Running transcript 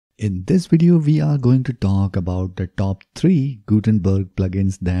In this video, we are going to talk about the top 3 Gutenberg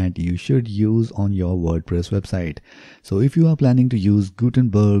plugins that you should use on your WordPress website. So if you are planning to use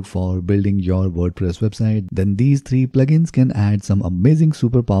Gutenberg for building your WordPress website, then these 3 plugins can add some amazing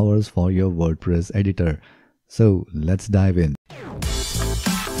superpowers for your WordPress editor. So let's dive in.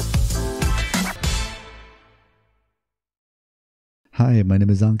 Hi, my name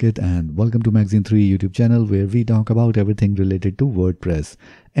is Ankit and welcome to Magazine 3 YouTube channel where we talk about everything related to WordPress.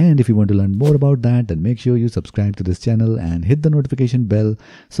 And if you want to learn more about that, then make sure you subscribe to this channel and hit the notification bell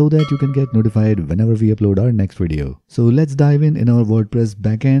so that you can get notified whenever we upload our next video. So let's dive in our WordPress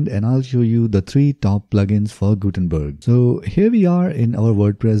backend and I'll show you the 3 top plugins for Gutenberg. So here we are in our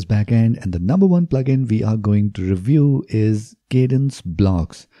WordPress backend and the number 1 plugin we are going to review is Kadence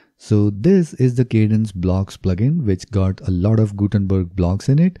blocks. So this is the Kadence blocks plugin which got a lot of Gutenberg blocks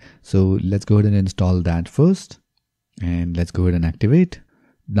in it. So let's go ahead and install that first and let's go ahead and activate.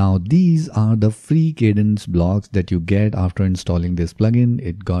 Now these are the free Kadence blocks that you get after installing this plugin.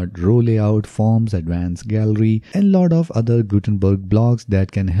 It got row layout, forms, advanced gallery and a lot of other Gutenberg blocks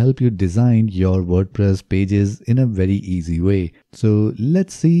that can help you design your WordPress pages in a very easy way. So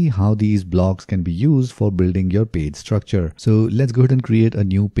let's see how these blocks can be used for building your page structure. So let's go ahead and create a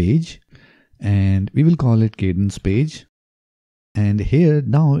new page and we will call it Kadence page. And here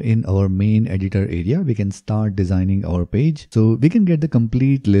now in our main editor area, we can start designing our page. So we can get the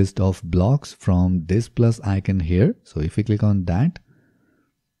complete list of blocks from this plus icon here. So if we click on that,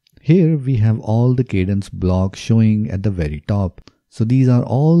 here we have all the Kadence blocks showing at the very top. So these are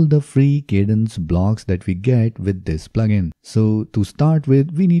all the free Kadence blocks that we get with this plugin. So to start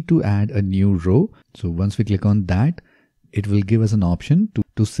with, we need to add a new row. So once we click on that, it will give us an option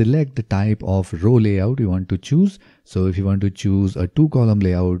to select the type of row layout we want to choose. So if you want to choose a 2-column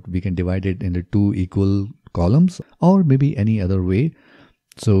layout, we can divide it into 2 equal columns or maybe any other way.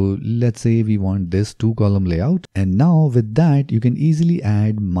 So let's say we want this 2-column layout. And now with that, you can easily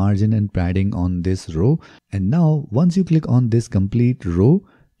add margin and padding on this row. And now once you click on this complete row,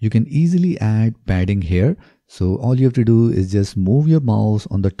 you can easily add padding here. So all you have to do is just move your mouse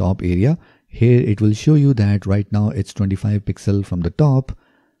on the top area. Here it will show you that right now it's 25 pixel from the top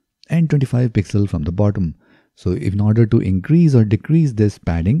and 25 pixel from the bottom. So in order to increase or decrease this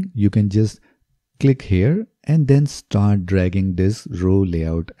padding, you can just click here and then start dragging this row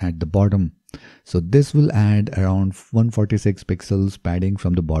layout at the bottom. So this will add around 146 pixels padding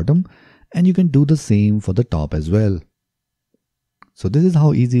from the bottom and you can do the same for the top as well. So this is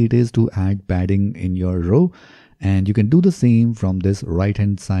how easy it is to add padding in your row. And you can do the same from this right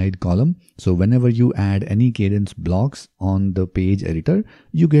hand side column. So whenever you add any Kadence blocks on the page editor,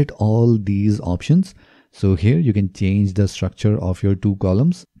 you get all these options. So here you can change the structure of your 2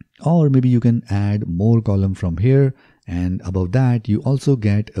 columns, or maybe you can add more column from here. And above that, you also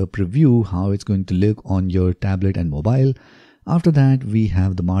get a preview how it's going to look on your tablet and mobile. After that, we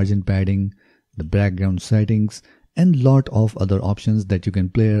have the margin padding, the background settings, and lot of other options that you can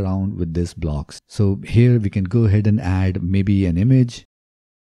play around with these blocks. So here we can go ahead and add maybe an image.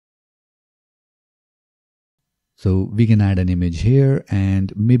 So we can add an image here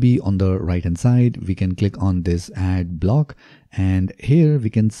and maybe on the right hand side, we can click on this add block and here we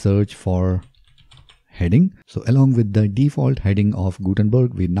can search for heading. So along with the default heading of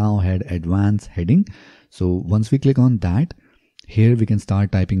Gutenberg, we now had advanced heading. So once we click on that, here we can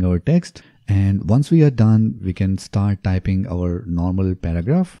start typing our text. And once we are done, we can start typing our normal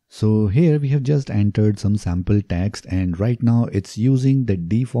paragraph. So here we have just entered some sample text and right now it's using the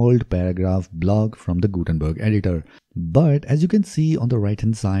default paragraph block from the Gutenberg editor. But as you can see on the right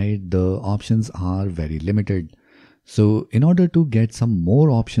hand side, the options are very limited. So in order to get some more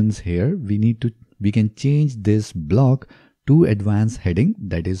options here, we can change this block to advanced heading,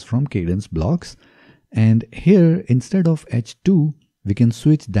 that is from Kadence blocks. And here instead of H2, we can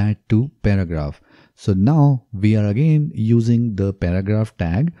switch that to paragraph. So now we are again using the paragraph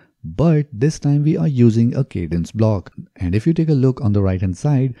tag, but this time we are using a Kadence block. And if you take a look on the right hand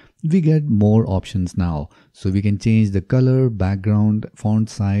side, we get more options now. So we can change the color, background,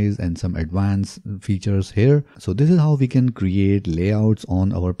 font size, and some advanced features here. So this is how we can create layouts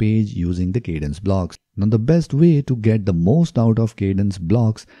on our page using the Kadence blocks. Now the best way to get the most out of Kadence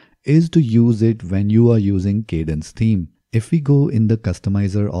blocks is to use it when you are using Kadence theme. If we go in the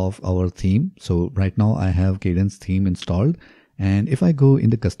customizer of our theme, so right now I have Kadence theme installed. And if I go in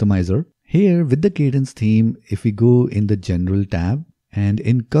the customizer, here with the Kadence theme, if we go in the general tab and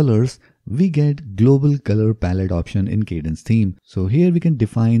in colors, we get global color palette option in Kadence theme. So here we can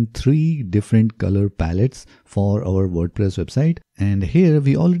define 3 different color palettes for our WordPress website. And here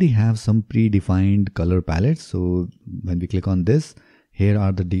we already have some predefined color palettes. So when we click on this, here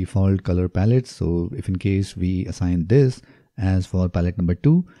are the default color palettes. So if in case we assign this as for palette number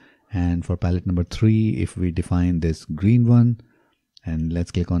 2, and for palette number 3, if we define this green one, and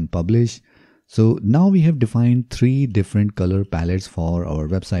let's click on publish. So now we have defined 3 different color palettes for our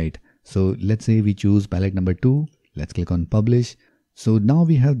website. So let's say we choose palette number 2, let's click on publish. So now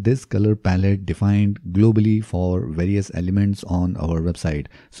we have this color palette defined globally for various elements on our website.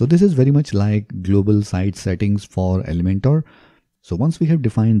 So this is very much like global site settings for Elementor. So once we have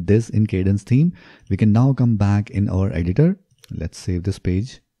defined this in Kadence theme, we can now come back in our editor. Let's save this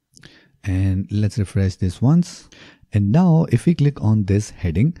page and let's refresh this once. And now if we click on this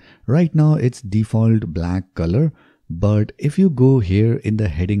heading, right now it's default black color. But if you go here in the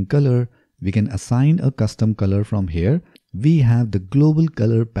heading color, we can assign a custom color from here. We have the global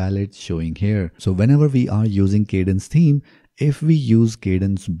color palette showing here. So whenever we are using Kadence theme, if we use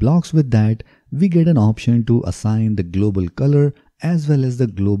Kadence blocks with that, we get an option to assign the global color as well as the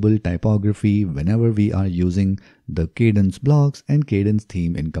global typography whenever we are using the Kadence blocks and Kadence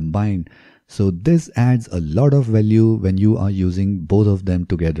theme in combined. So this adds a lot of value when you are using both of them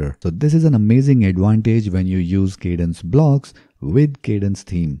together. So this is an amazing advantage when you use Kadence blocks with Kadence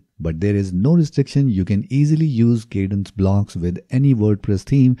theme. But there is no restriction. You can easily use Kadence blocks with any WordPress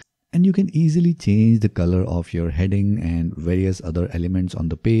theme, and you can easily change the color of your heading and various other elements on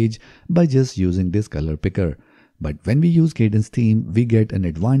the page by just using this color picker. But when we use Kadence theme, we get an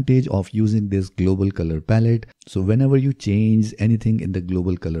advantage of using this global color palette. So whenever you change anything in the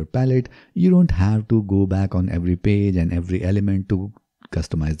global color palette, you don't have to go back on every page and every element to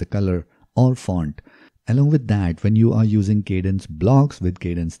customize the color or font. Along with that, when you are using Kadence blocks with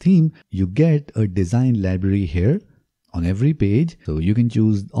Kadence theme, you get a design library here on every page. So you can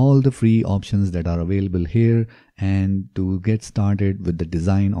choose all the free options that are available here and to get started with the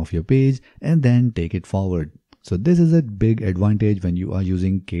design of your page and then take it forward. So this is a big advantage when you are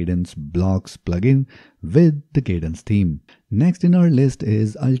using Kadence blocks plugin with the Kadence theme. Next in our list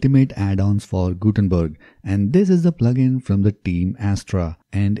is Ultimate Add-ons for Gutenberg, and this is the plugin from the team Astra.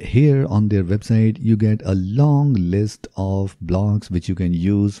 And here on their website you get a long list of blocks which you can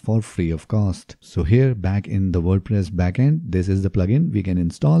use for free of cost. So here back in the WordPress backend, this is the plugin we can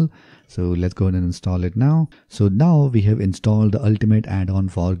install. So let's go ahead and install it now. So now we have installed the Ultimate Add-on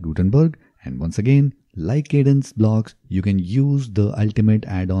for Gutenberg, and once again, like Kadence blocks, you can use the Ultimate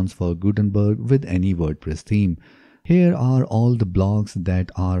Add-ons for Gutenberg with any WordPress theme. Here are all the blocks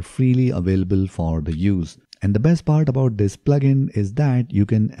that are freely available for the use. And the best part about this plugin is that you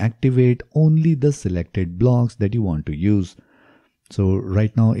can activate only the selected blocks that you want to use. So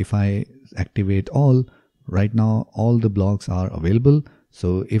right now, if I activate all, right now all the blocks are available.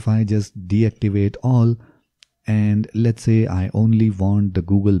 So if I just deactivate all, and let's say I only want the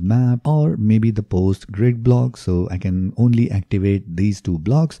Google map or maybe the post grid block, so I can only activate these 2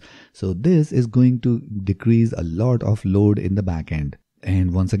 blocks. So this is going to decrease a lot of load in the backend.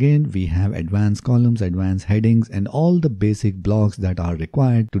 And once again, we have advanced columns, advanced headings, and all the basic blocks that are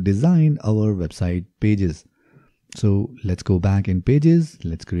required to design our website pages. So let's go back in pages,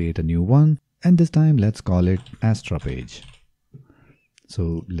 let's create a new one, and this time let's call it Astra page.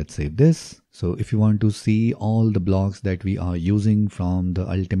 So let's save this. So if you want to see all the blocks that we are using from the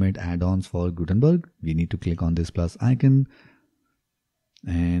Ultimate Add-ons for Gutenberg, we need to click on this plus icon.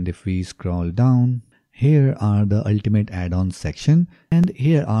 And if we scroll down, here are the Ultimate Add-ons section, and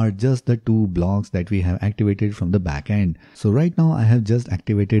here are just the 2 blocks that we have activated from the back end. So right now I have just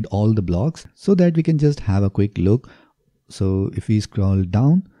activated all the blocks so that we can just have a quick look. So if we scroll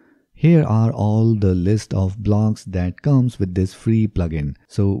down, here are all the list of blocks that comes with this free plugin.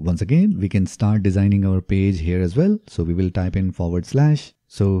 So once again, we can start designing our page here as well. So we will type in /.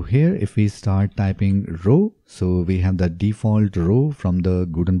 So here if we start typing row, so we have the default row from the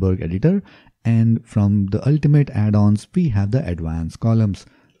Gutenberg editor, and from the Ultimate Add-ons we have the advanced columns.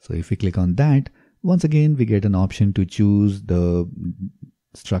 So if we click on that, once again we get an option to choose the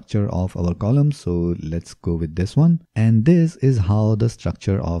structure of our columns. So let's go with this one, and this is how the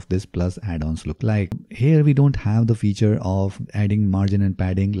structure of this plus add-ons look like. Here we don't have the feature of adding margin and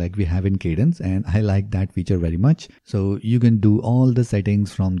padding like we have in Kadence, and I like that feature very much. So you can do all the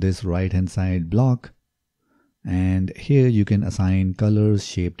settings from this right hand side block, and here you can assign colors,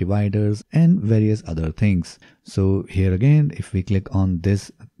 shape dividers, and various other things. So here again, if we click on this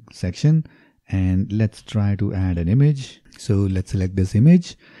section and let's try to add an image. So let's select this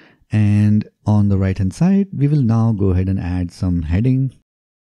image, and on the right hand side we will now go ahead and add some heading.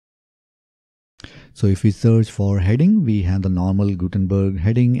 So if we search for heading, we have the normal Gutenberg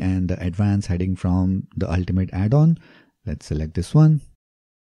heading and the advanced heading from the Ultimate Add-on. Let's select this one,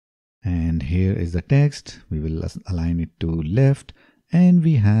 and here is the text. We will align it to left, and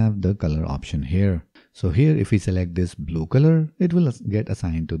we have the color option here. So here if we select this blue color, it will get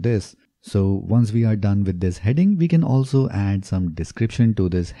assigned to this. So once we are done with this heading, we can also add some description to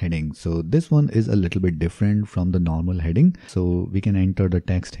this heading. So this one is a little bit different from the normal heading. So we can enter the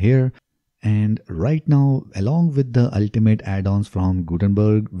text here. And right now, along with the ultimate add-ons from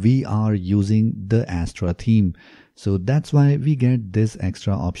Gutenberg, we are using the Astra theme. So that's why we get this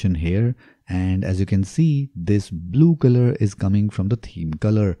extra option here. And as you can see, this blue color is coming from the theme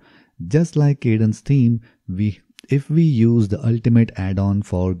color. Just like Kadence theme, if we use the ultimate add-on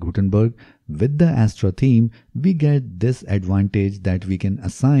for Gutenberg with the Astra theme, we get this advantage that we can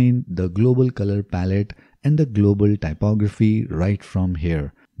assign the global color palette and the global typography right from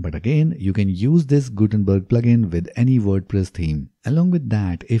here. But again, you can use this Gutenberg plugin with any WordPress theme. Along with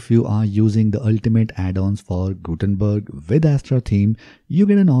that, if you are using the ultimate add-ons for Gutenberg with Astra theme, you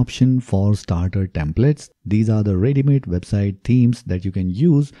get an option for starter templates. These are the ready-made website themes that you can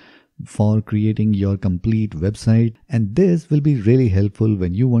use for creating your complete website, and this will be really helpful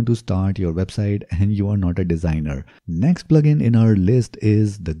when you want to start your website and you are not a designer. Next plugin in our list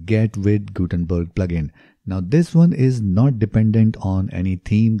is the getWid Gutenberg plugin. Now this one is not dependent on any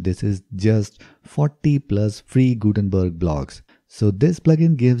theme. This is just 40 plus free Gutenberg blocks. So this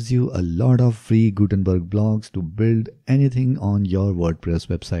plugin gives you a lot of free Gutenberg blocks to build anything on your WordPress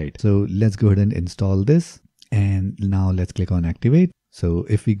website. So let's go ahead and install this, and now let's click on activate. So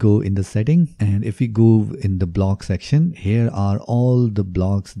if we go in the setting and if we go in the block section, here are all the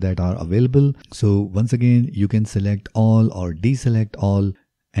blocks that are available. So once again, you can select all or deselect all.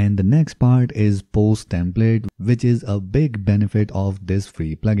 And the next part is post template, which is a big benefit of this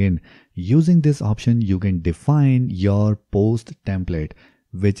free plugin. Using this option, you can define your post template,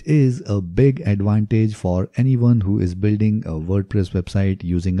 which is a big advantage for anyone who is building a WordPress website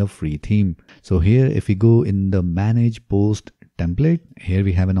using a free theme. So here, if we go in the manage post template, here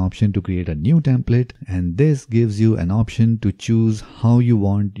we have an option to create a new template, and this gives you an option to choose how you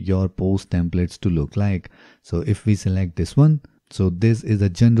want your post templates to look like. So if we select this one, so this is a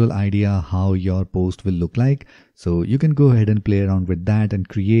general idea how your post will look like. So you can go ahead and play around with that and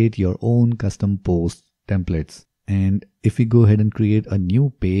create your own custom post templates. And if we go ahead and create a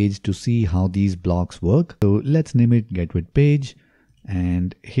new page to see how these blocks work, so let's name it getWid page.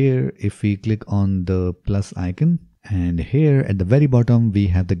 And here, if we click on the plus icon, and here at the very bottom, we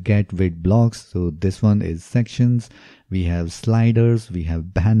have the getWid blocks. So this one is sections. We have sliders, we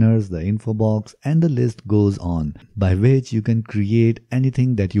have banners, the info box, and the list goes on, by which you can create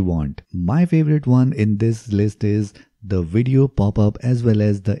anything that you want. My favorite one in this list is the video pop-up as well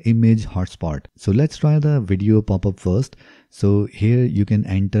as the image hotspot. So let's try the video pop-up first. So here you can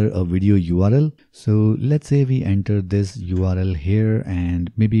enter a video URL. So let's say we enter this URL here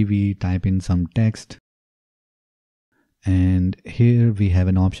and maybe we type in some text. And here we have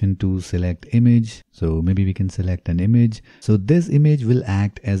an option to select image. So maybe we can select an image. So this image will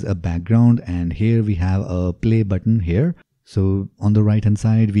act as a background, and here we have a play button here. So on the right hand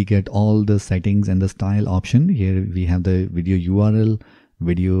side, we get all the settings and the style option. Here we have the video URL,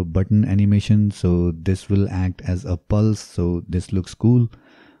 video button animation. So this will act as a pulse. So this looks cool.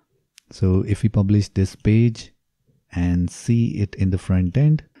 So if we publish this page and see it in the front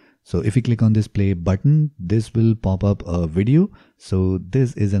end, so if you click on this play button, this will pop up a video. So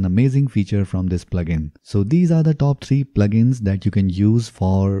this is an amazing feature from this plugin. So these are the top 3 plugins that you can use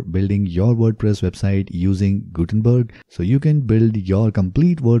for building your WordPress website using Gutenberg. So you can build your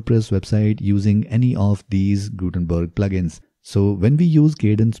complete WordPress website using any of these Gutenberg plugins. So when we use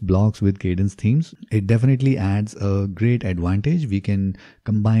Kadence blocks with Kadence themes, it definitely adds a great advantage. We can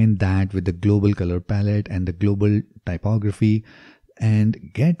combine that with the global color palette and the global typography.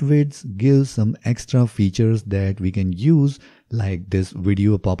 And getWid gives some extra features that we can use, like this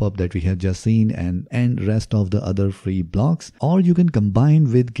video pop-up that we have just seen and rest of the other free blocks. Or you can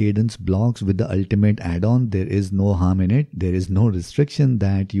combine with Kadence blocks with the ultimate add-on. There is no harm in it. There is no restriction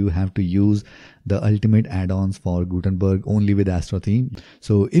that you have to use the ultimate add-ons for Gutenberg only with Astra theme.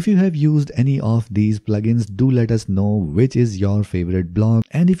 So if you have used any of these plugins, do let us know which is your favorite block.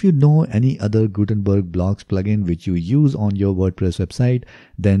 And if you know any other Gutenberg blocks plugin which you use on your WordPress website,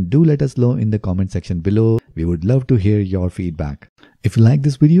 then do let us know in the comment section below. We would love to hear your feedback. If you like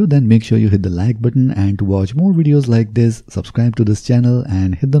this video, then make sure you hit the like button, and to watch more videos like this, subscribe to this channel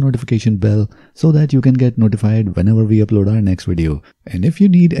and hit the notification bell so that you can get notified whenever we upload our next video. And if you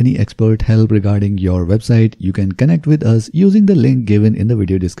need any expert help regarding your website, you can connect with us using the link given in the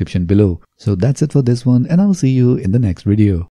video description below. So that's it for this one, and I'll see you in the next video.